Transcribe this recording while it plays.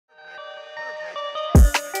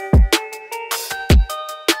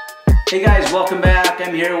Hey guys, welcome back.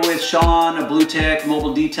 I'm here with Sean of Blue Tech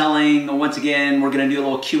Mobile Detailing. Once again, we're going to do a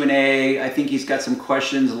little Q&A. I think he's got some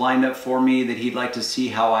questions lined up for me that he'd like to see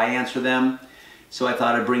how I answer them. So I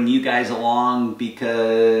thought I'd bring you guys along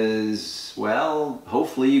because, well,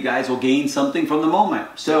 hopefully you guys will gain something from the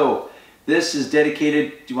moment. So this is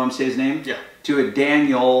dedicated, do you want to say his name? Yeah. To a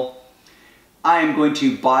Daniel. I am going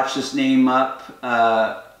to botch this name up.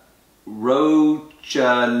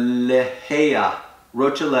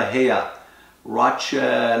 Rochalehea,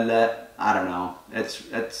 I don't know.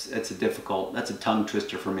 It's a difficult, that's a tongue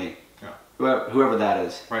twister for me. Yeah. Whoever that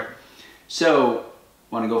is. Right. So,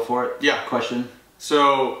 want to go for it? Yeah. Question?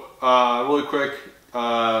 So, really quick,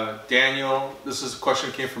 Daniel, this is a question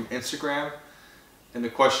that came from Instagram. And the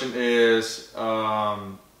question is,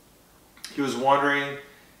 he was wondering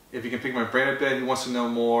if you can pick my brain a bit. He wants to know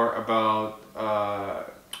more about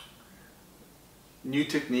new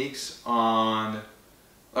techniques on...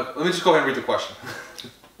 let me just go ahead and read the question.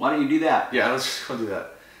 Why don't you do that? Yeah, let's just go do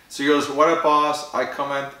that. So he goes, what up boss, I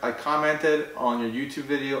commented on your YouTube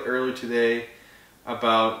video earlier today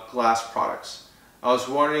about glass products. I was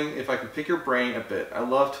wondering if I could pick your brain a bit. I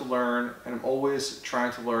love to learn and I'm always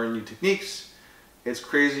trying to learn new techniques. It's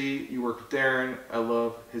crazy you work with Darren. I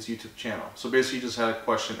love his YouTube channel. So basically you just had a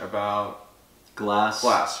question about glass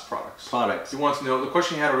products. You want to know, the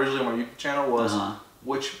question you had originally on my YouTube channel was,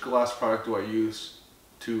 which glass product do I use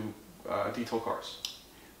to detail cars?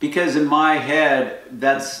 Because in my head,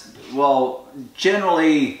 that's, well,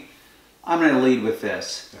 generally, I'm going to lead with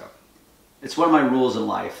this. Yeah. It's one of my rules in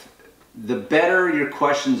life. The better your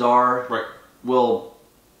questions are, will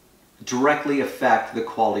directly affect the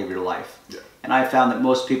quality of your life. Yeah. And I found that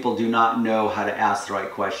most people do not know how to ask the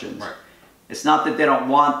right questions. Right. It's not that they don't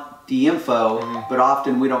want the info, but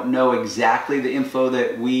often we don't know exactly the info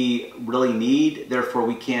that we really need. Therefore,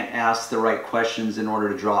 we can't ask the right questions in order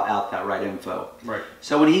to draw out that right info. Right.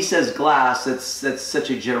 So when he says glass, that's such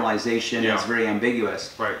a generalization. Yeah. It's very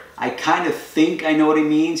ambiguous. Right. I kind of think I know what he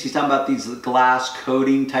means. He's talking about these glass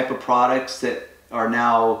coating type of products that are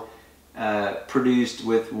now produced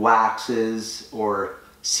with waxes or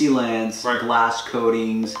sealants, glass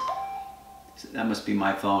coatings. That must be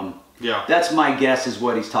my phone. Yeah. That's my guess is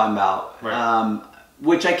what he's talking about. Right.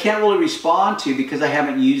 Which I can't really respond to because I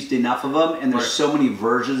haven't used enough of them and there's so many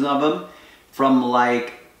versions of them from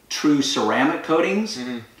like true ceramic coatings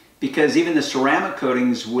because even the ceramic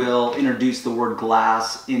coatings will introduce the word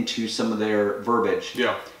glass into some of their verbiage.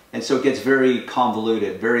 Yeah. And so it gets very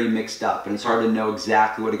convoluted, very mixed up, and it's hard to know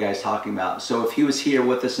exactly what a guy's talking about. So if he was here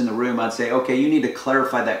with us in the room, I'd say, okay, you need to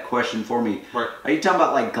clarify that question for me. Right. Are you talking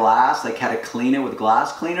about like glass, like how to clean it with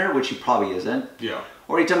glass cleaner, which he probably isn't? Yeah.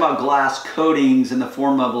 Or are you talking about glass coatings in the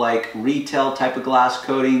form of like retail type of glass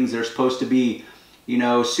coatings? They're supposed to be, you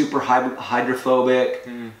know, super hydrophobic,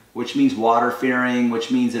 which means water fearing,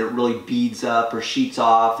 which means that it really beads up or sheets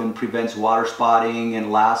off and prevents water spotting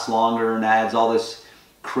and lasts longer and adds all this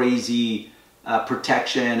crazy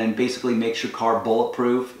protection and basically makes your car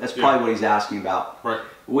bulletproof. That's probably what he's asking about. Right.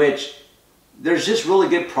 Which there's just really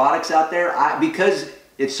good products out there. Because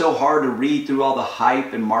it's so hard to read through all the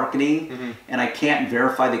hype and marketing and I can't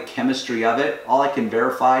verify the chemistry of it. All I can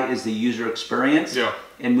verify is the user experience. Yeah.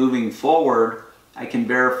 And moving forward, I can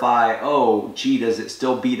verify, oh, gee, does it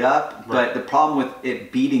still beat up? Right. But the problem with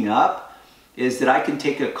it beating up is that I can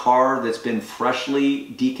take a car that's been freshly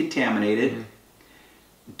decontaminated,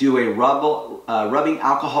 do a rubbing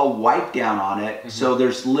alcohol wipe down on it, so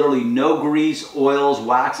there's literally no grease, oils,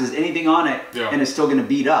 waxes, anything on it, and it's still going to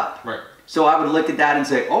beat up. Right. So I would look at that and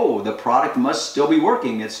say, oh, the product must still be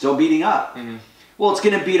working. It's still beating up. Well, it's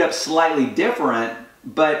going to beat up slightly different,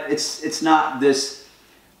 but it's not this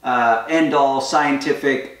end-all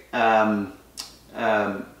scientific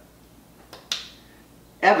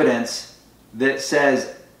evidence that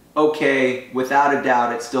says, okay, without a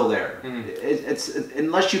doubt, it's still there. It's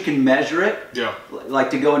unless you can measure it,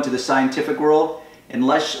 like to go into the scientific world,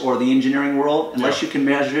 or the engineering world, unless you can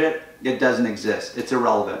measure it, it doesn't exist. It's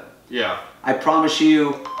irrelevant. Yeah. I promise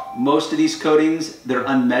you, most of these coatings, they're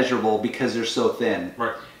unmeasurable because they're so thin.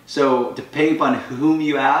 Right. So depending upon whom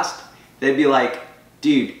you asked, they'd be like,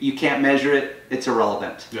 dude, you can't measure it, it's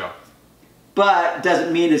irrelevant. Yeah. But it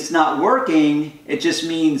doesn't mean it's not working. It just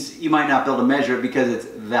means you might not be able to measure it because it's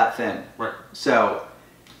that thin. Right. So,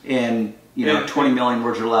 in 20 million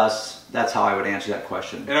words or less, that's how I would answer that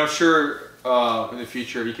question. And I'm sure in the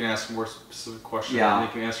future he can ask more specific questions and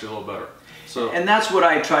he can answer a little better. So, and that's what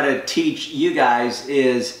I try to teach you guys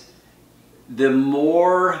is the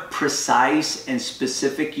more precise and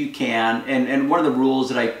specific you can. And one of the rules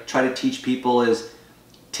that I try to teach people is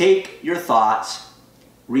take your thoughts,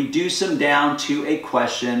 reduce them down to a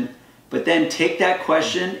question, but then take that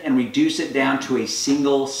question and reduce it down to a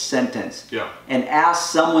single sentence. Yeah. And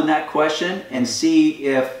ask someone that question and see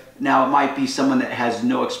if, now it might be someone that has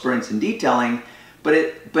no experience in detailing, but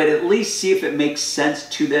at least see if it makes sense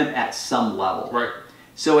to them at some level. Right.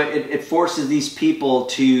 So it forces these people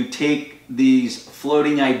to take these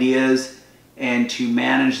floating ideas and to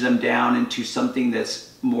manage them down into something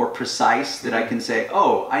that's more precise, that I can say,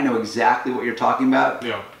 oh, I know exactly what you're talking about.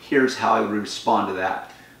 Yeah. Here's how I would respond to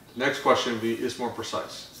that. The next question is more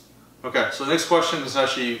precise. Okay, so the next question is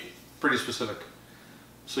actually pretty specific.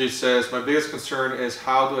 So he says, my biggest concern is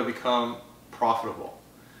how do I become profitable?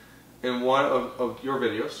 In one of your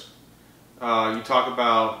videos, you talk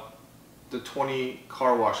about the 20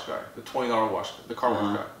 car wash guy, the $20 the car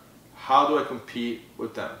wash guy. How do I compete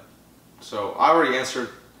with them? So I already answered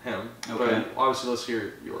him, but obviously let's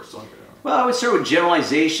hear yours. Well, I would start with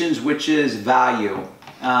generalizations, which is value,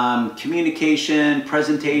 communication,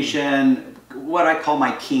 presentation, what I call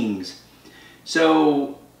my kings.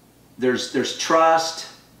 So there's trust,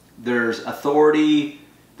 there's authority,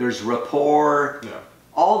 there's rapport. Yeah.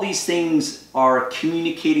 All these things are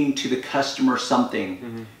communicating to the customer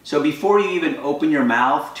something. So before you even open your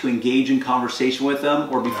mouth to engage in conversation with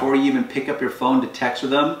them, or before you even pick up your phone to text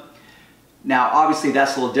with them, now obviously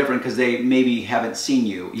that's a little different because they maybe haven't seen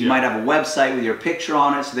you. You might have a website with your picture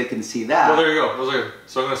on it so they can see that. Well, there you go.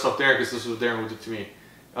 So I'm going to stop Darren because this was Darren who did it to me.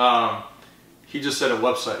 He just said a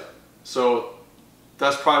website. So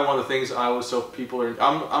that's probably one of the things I always tell people.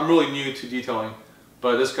 I'm really new to detailing.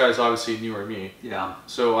 But this guy's obviously newer than me. Yeah.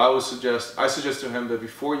 So I suggest to him that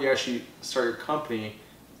before you actually start your company,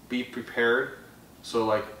 be prepared. So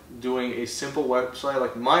like doing a simple website,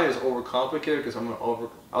 like mine is overcomplicated because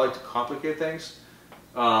I like to complicate things.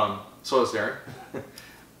 So does Darren.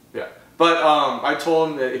 Yeah. But I told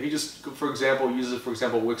him that if you just, for example,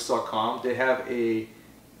 Wix.com, they have and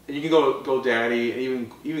you can go GoDaddy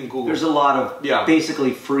and even Google. There's a lot of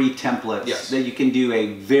basically free templates that you can do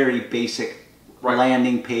a very basic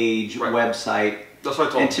landing page, website. That's what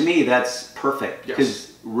I told him. And to me, that's perfect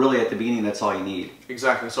because really at the beginning, that's all you need.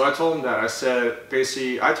 Exactly. So I told him that. I said,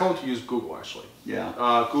 basically, I told him to use Google actually.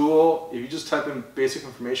 Yeah. Google, if you just type in basic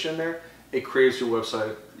information in there, it creates your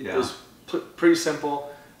website. Yeah. It's pretty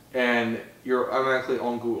simple and you're automatically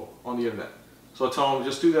on Google, on the internet. So I told him,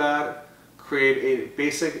 just do that, create a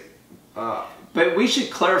basic... but we should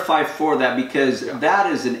clarify for that because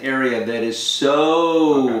that is an area that is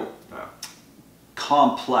so...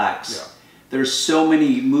 complex. Yeah. There's so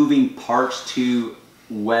many moving parts to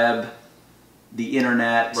web, the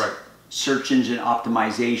internet, search engine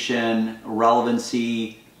optimization,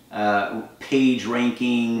 relevancy, page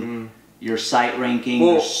ranking, your site ranking.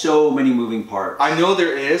 Well, there's so many moving parts. I know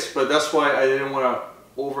there is, but that's why I didn't want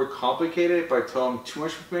to overcomplicate it by telling them too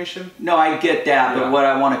much information. No, I get that, but what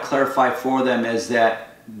I want to clarify for them is that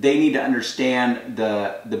they need to understand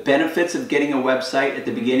the benefits of getting a website at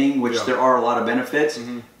the beginning, which there are a lot of benefits,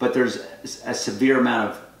 but there's a severe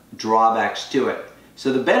amount of drawbacks to it.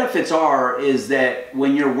 So the benefits is that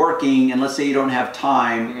when you're working, and let's say you don't have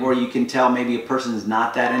time, or you can tell maybe a person's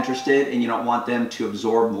not that interested and you don't want them to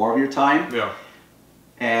absorb more of your time. Yeah.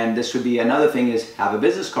 And this would be another thing is have a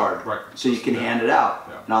business card. Right. So you can hand it out.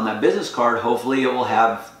 Yeah. And on that business card, hopefully it will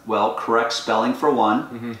have, well, correct spelling for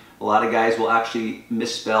one. A lot of guys will actually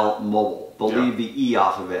misspell mobile. They'll leave the E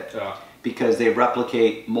off of it because they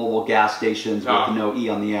replicate mobile gas stations with no E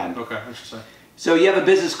on the end. Okay, interesting. So you have a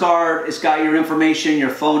business card, it's got your information, your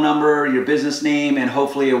phone number, your business name, and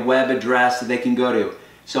hopefully a web address that they can go to.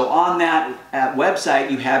 So on that website,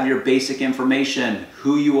 you have your basic information,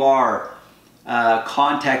 who you are,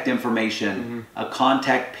 contact information, a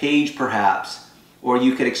contact page perhaps, or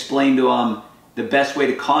you could explain to them, the best way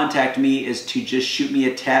to contact me is to just shoot me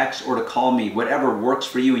a text or to call me, whatever works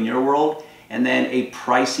for you in your world. And then a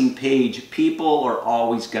pricing page. People are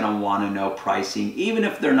always going to want to know pricing. Even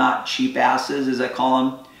if they're not cheap asses, as I call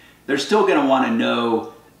them, they're still going to want to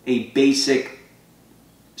know a basic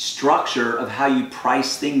structure of how you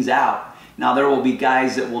price things out. Now, there will be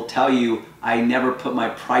guys that will tell you, I never put my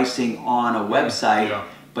pricing on a website,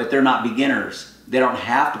 but they're not beginners. They don't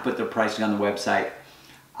have to put their pricing on the website.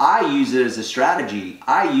 I use it as a strategy.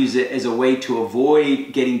 I use it as a way to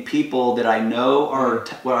avoid getting people that I know are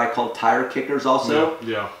what I call tire kickers also.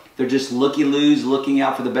 They're just looky-loos, looking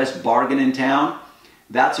out for the best bargain in town.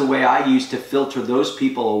 That's a way I use to filter those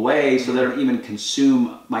people away so they don't even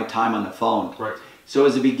consume my time on the phone. Right. So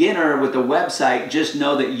as a beginner with the website, just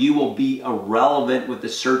know that you will be irrelevant with the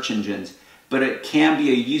search engines. But it can be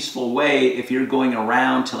a useful way if you're going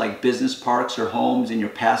around to like business parks or homes and you're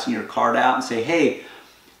passing your card out and say, hey,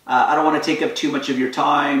 I don't want to take up too much of your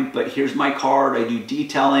time, but here's my card. I do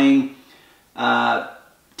detailing.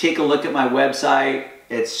 take a look at my website.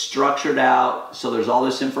 It's structured out, so there's all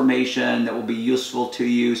this information that will be useful to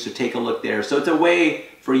you, so take a look there. So it's a way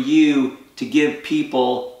for you to give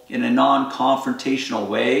people in a non-confrontational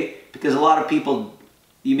way, because a lot of people,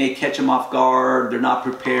 you may catch them off guard, they're not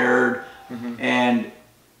prepared, and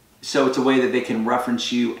so it's a way that they can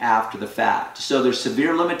reference you after the fact. So there's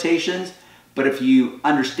severe limitations, but if you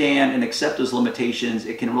understand and accept those limitations,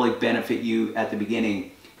 it can really benefit you at the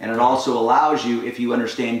beginning. And it also allows you, if you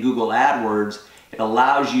understand Google AdWords, it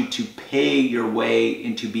allows you to pay your way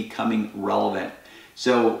into becoming relevant.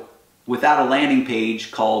 So without a landing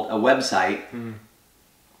page called a website,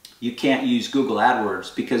 you can't use Google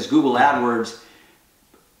AdWords, because Google AdWords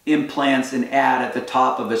implants an ad at the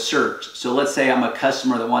top of a search. So let's say I'm a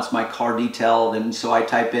customer that wants my car detailed, and so I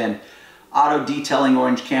type in auto detailing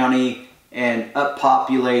Orange County, and up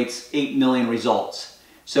populates 8 million results.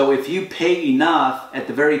 So if you pay enough, at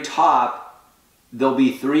the very top, there'll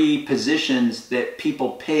be 3 positions that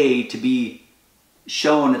people pay to be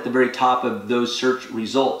shown at the very top of those search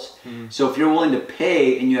results. So if you're willing to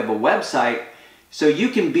pay and you have a website, so you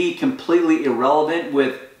can be completely irrelevant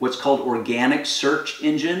with what's called organic search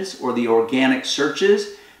engines or the organic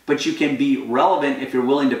searches, but you can be relevant if you're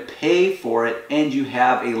willing to pay for it and you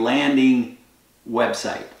have a landing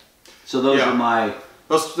website. So those are my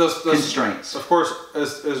constraints. Of course,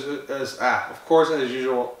 as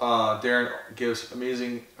usual, Darren gives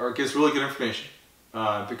gives really good information.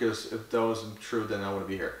 Because if that wasn't true, then I wouldn't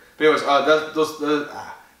be here. But anyways,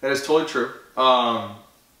 that is totally true.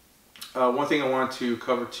 One thing I wanted to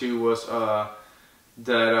cover too was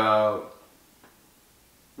that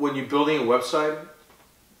when you're building a website,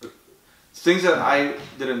 things that I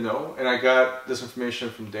didn't know, and I got this information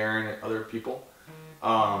from Darren and other people,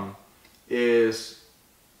 is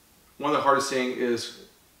one of the hardest things is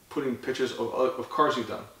putting pictures of cars you've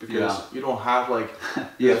done, because you don't have like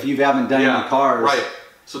if you haven't done any cars, right?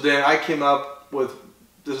 So then I came up with,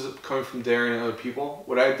 this is coming from Darren and other people,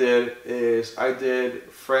 what I did is I did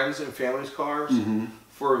friends and family's cars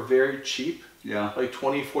for very cheap, like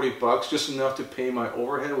 20-40 bucks, just enough to pay my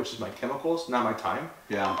overhead, which is my chemicals, not my time.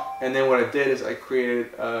 And then what I did is I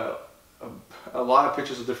created a lot of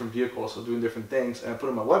pictures of different vehicles, so doing different things, and I put it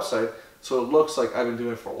on my website so it looks like I've been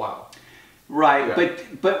doing it for a while. Right,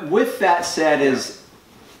 but with that said, is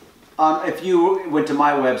if you went to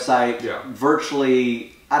my website,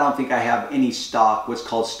 virtually, I don't think I have any stock, what's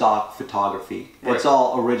called stock photography. It's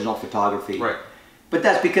all original photography. But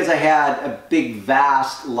that's because I had a big,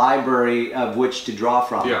 vast library of which to draw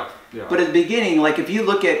from. But at the beginning, like if you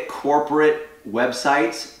look at corporate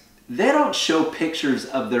websites, they don't show pictures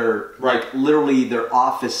of their, like literally their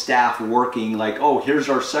office staff working, like, oh, here's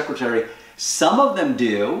our secretary. Some of them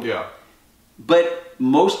do. But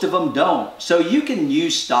most of them don't. So you can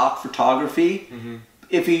use stock photography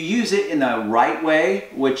if you use it in the right way,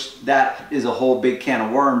 which that is a whole big can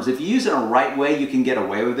of worms. If you use it in the right way, you can get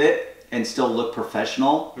away with it and still look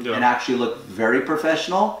professional and actually look very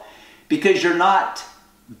professional, because you're not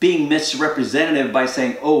being misrepresentative by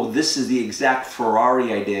saying, oh, this is the exact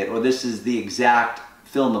Ferrari I did, or this is the exact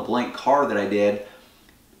fill in the blank car that I did.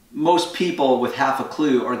 Most people with half a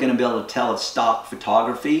clue are going to be able to tell it's stock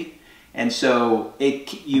photography. And so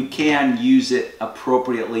you can use it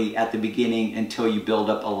appropriately at the beginning until you build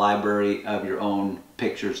up a library of your own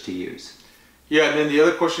pictures to use. Yeah, and then the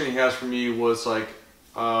other question he has for me was like,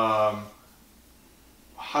 how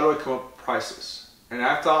do I come up with prices? And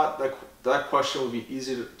I thought that question would be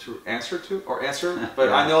easy to answer, but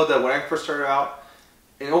I know that when I first started out,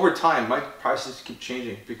 and over time, my prices keep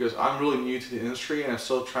changing because I'm really new to the industry and I'm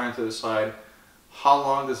still trying to decide how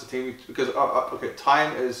long does it take me, because okay,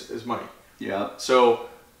 time is money. So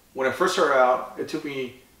when I first started out, it took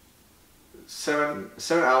me seven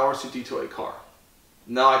hours to detail a car.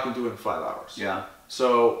 Now I can do it in 5 hours.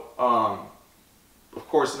 So of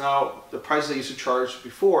course now the prices I used to charge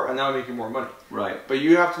before, and now I'm making more money. But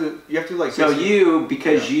you have to like. So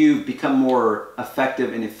because you've become more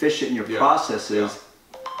effective and efficient in your processes,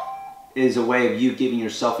 is a way of you giving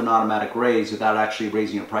yourself an automatic raise without actually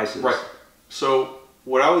raising your prices. So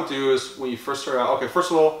what I would do is when you first start out, okay,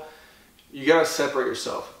 first of all, you gotta separate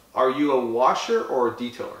yourself. Are you a washer or a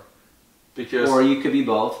detailer? Because or you could be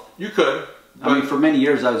both. You could. I mean, for many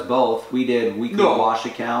years I was both. We did weekly wash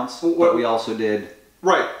accounts, but we also did.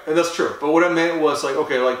 Right, and that's true. But what I meant was like,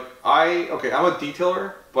 okay, like I'm a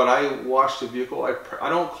detailer, but I wash the vehicle. I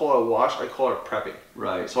don't call it a wash. I call it prepping.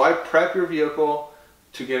 So I prep your vehicle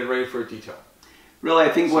to get it ready for a detail. Really, I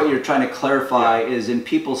think what you're trying to clarify is in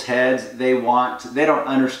people's heads, they don't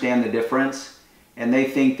understand the difference. And they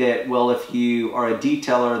think that, well, if you are a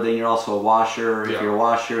detailer, then you're also a washer. If you're a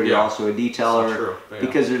washer, you're also a detailer. True.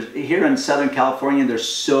 Because here in Southern California,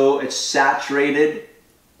 it's saturated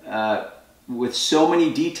with so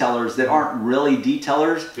many detailers that aren't really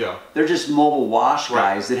detailers. They're just mobile wash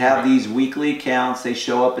guys that have these weekly accounts. They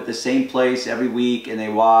show up at the same place every week and they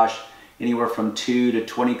wash anywhere from 2 to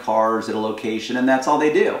 20 cars at a location, and that's all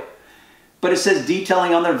they do. But it says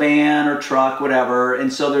detailing on their van or truck, whatever,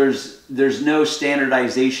 and so there's no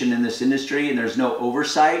standardization in this industry, and there's no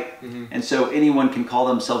oversight, and so anyone can call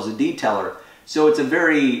themselves a detailer. So it's a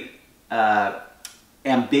very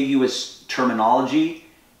ambiguous terminology,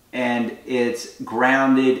 and it's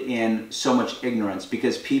grounded in so much ignorance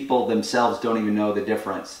because people themselves don't even know the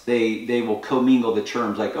difference. They will commingle the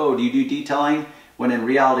terms like, oh, do you do detailing? When in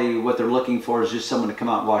reality, what they're looking for is just someone to come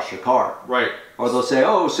out and wash their car. Right. Or they'll say,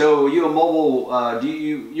 oh, so you're a mobile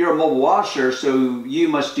washer, so you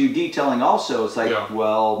must do detailing also. It's like,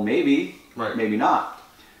 well, maybe, maybe not.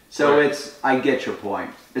 So I get your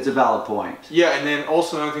point. It's a valid point. Yeah, and then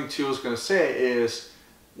also another thing too I was going to say is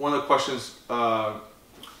one of the questions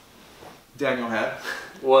Daniel had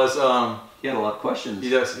was he had a lot of questions.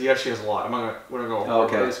 He does. He actually has a lot. We're gonna go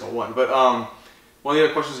over every single one. But one of the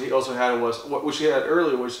other questions he also had was, which he had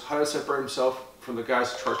earlier, was how to separate himself from the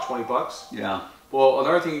guys who charge $20. Yeah. Well,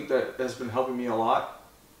 another thing that has been helping me a lot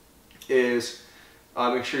is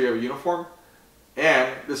make sure you have a uniform,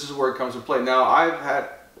 and this is where it comes into play. Now I've had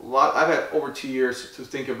over 2 years to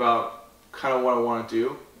think about kind of what I want to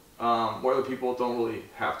do. Where other people don't really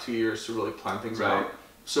have 2 years to really plan things out.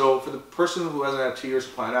 So for the person who hasn't had 2 years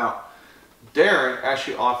to plan out, Darren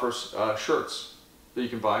actually offers shirts that you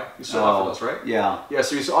can buy. You still offer those, right? Yeah. Yeah,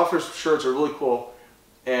 so he offers shirts that are really cool.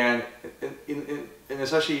 And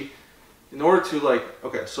it's actually, in order to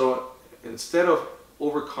okay, so instead of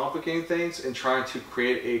overcomplicating things and trying to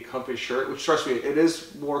create a company shirt, which trust me, it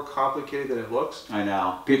is more complicated than it looks. I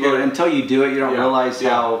know. People, until you do it, you don't realize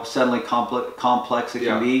how suddenly complex it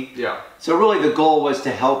can be. Yeah. So really the goal was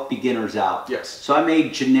to help beginners out. Yes. So I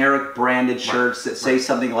made generic branded shirts that say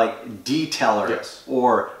something like detailer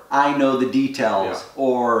or I know the details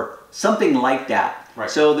or something like that. Right.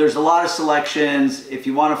 So there's a lot of selections. If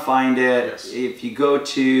you want to find it, if you go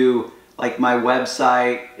to like my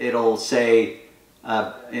website, it'll say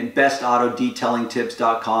in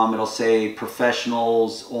bestautodetailingtips.com, it'll say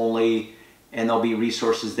professionals only, and there'll be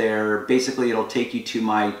resources there. Basically, it'll take you to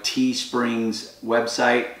my Teesprings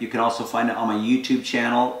website. You can also find it on my YouTube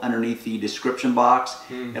channel underneath the description box.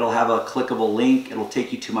 It'll have a clickable link. It'll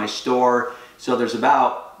take you to my store. So there's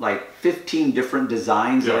about like 15 different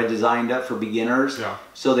designs that I designed up for beginners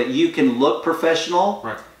so that you can look professional.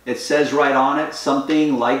 Right. It says right on it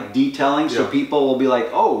something like detailing, so people will be like,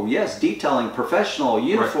 oh yes, detailing, professional,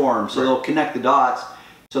 uniform, so they'll connect the dots.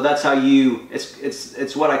 So that's how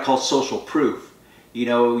it's what I call social proof. You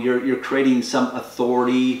know, you're creating some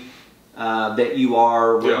authority that you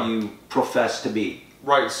are what you profess to be.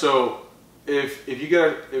 Right. So if you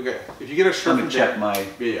get a shirt, let me check my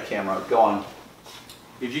camera. Go on.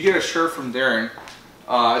 If you get a shirt from Darren,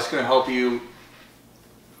 it's going to help you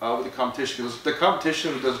with the competition, because the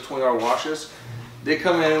competition who does $20 washes, they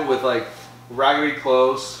come in with like raggedy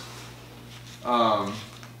clothes.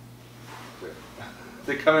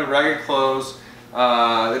 They come in ragged clothes. They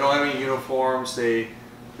don't have any uniforms. Their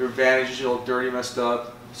van is usually all dirty, messed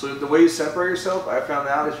up. So the way you separate yourself, I found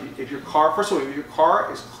out, is if your car, first of all, if your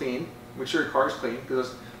car is clean, make sure your car is clean,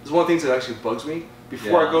 because this is one of the things that actually bugs me.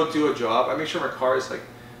 Before I go do a job, I make sure my car is like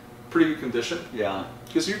pretty good condition. Yeah.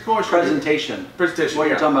 Because you're going presentation. Presentation. What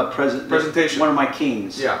you're talking about, presentation. One of my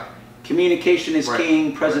kings. Yeah. Communication is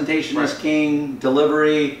king. Presentation is king.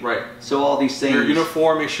 Delivery. Right. So all these things. Your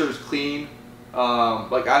uniform, make sure it's clean.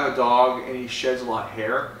 Like I have a dog and he sheds a lot of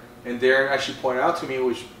hair, and Darren actually pointed out to me,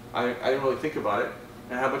 which I didn't really think about it,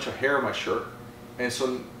 and I have a bunch of hair in my shirt. And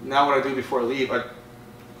so now what I do before I leave, I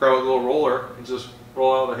grab a little roller and just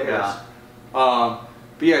roll out the hairs. Yeah.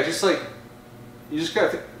 But yeah, just like you just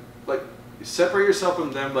gotta separate yourself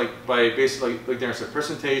from them, like by basically like Darren said,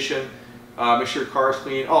 presentation. Make sure your car is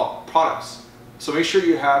clean. Oh, products. So make sure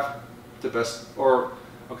you have the best, or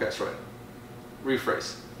okay, that's right.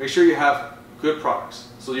 Rephrase. Make sure you have good products.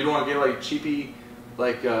 So you don't want to get like cheapy,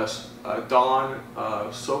 like Dawn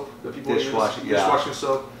soap that people use. Dishwashing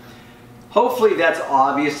soap. Hopefully that's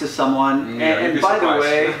obvious to someone. And by the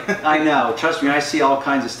way, I know, trust me, I see all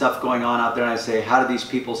kinds of stuff going on out there, and I say, how do these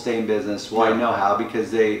people stay in business? Well, I know how, because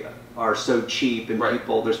they are so cheap, and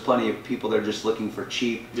people, there's plenty of people that are just looking for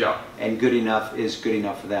cheap, and good enough is good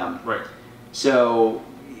enough for them. Right. So,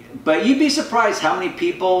 but you'd be surprised how many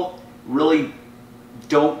people really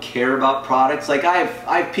don't care about products. Like I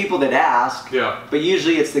have people that ask, but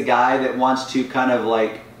usually it's the guy that wants to kind of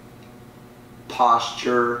like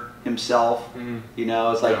posture himself. You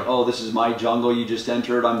know, it's like, oh, this is my jungle you just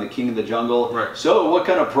entered, I'm the king of the jungle. So what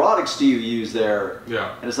kind of products do you use there?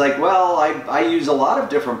 And it's like, well, I use a lot of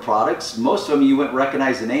different products. Most of them you wouldn't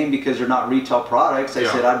recognize the name because they're not retail products. I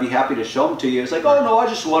said I'd be happy to show them to you. It's like, oh no, I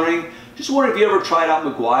was just wondering if you ever tried out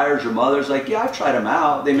McGuire's or Mother's. Like, yeah, I've tried them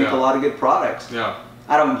out. They make a lot of good products.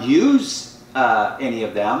 I don't use any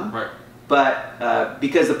of them. But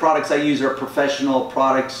because the products I use are professional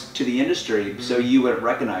products to the industry, so you wouldn't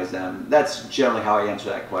recognize them. That's generally how I answer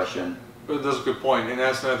that question. But that's a good point, and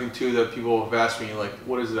that's another thing too that people have asked me, like,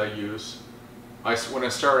 what is it I use? When I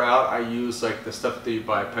started out, I used like the stuff that you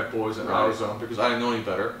buy at Pet Boys and AutoZone because I didn't know any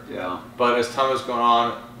better. But as time has gone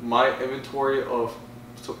on, my inventory of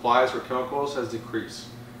supplies or chemicals has decreased.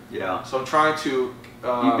 So I'm trying to.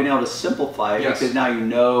 You've been able to simplify it because now you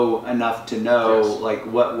know enough to know like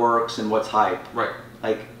what works and what's hype.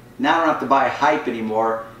 Like now I don't have to buy hype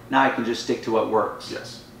anymore. Now I can just stick to what works.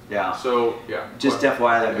 So just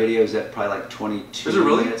FYI, that video is at probably like 22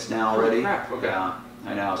 minutes now already. Yeah,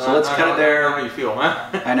 I know. So let's cut it there. How do you feel, man?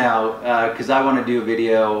 I know, because I want to do a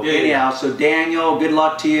video. Anyhow, so Daniel, good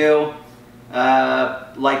luck to you.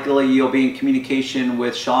 Likely you'll be in communication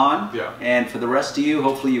with Sean. And for the rest of you,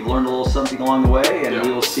 hopefully you've learned a little something along the way, and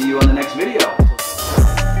we will see you on the next video.